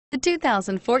The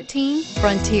 2014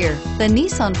 Frontier. The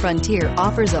Nissan Frontier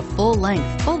offers a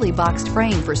full-length, fully boxed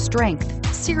frame for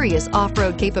strength, serious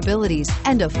off-road capabilities,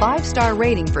 and a 5-star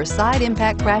rating for side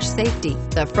impact crash safety.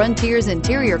 The Frontier's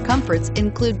interior comforts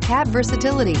include cab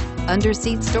versatility,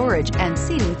 under-seat storage, and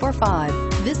seating for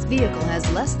 5. This vehicle has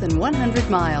less than 100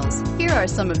 miles. Here are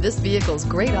some of this vehicle's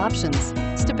great options: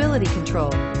 stability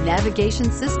control,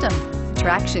 navigation system,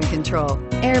 traction control,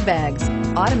 airbags,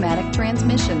 automatic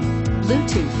transmission,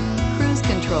 Bluetooth, cruise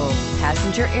control,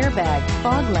 passenger airbag,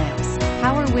 fog lamps,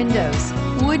 power windows.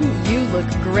 Wouldn't you look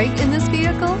great in this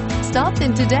vehicle? Stop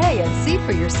in today and see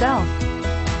for yourself.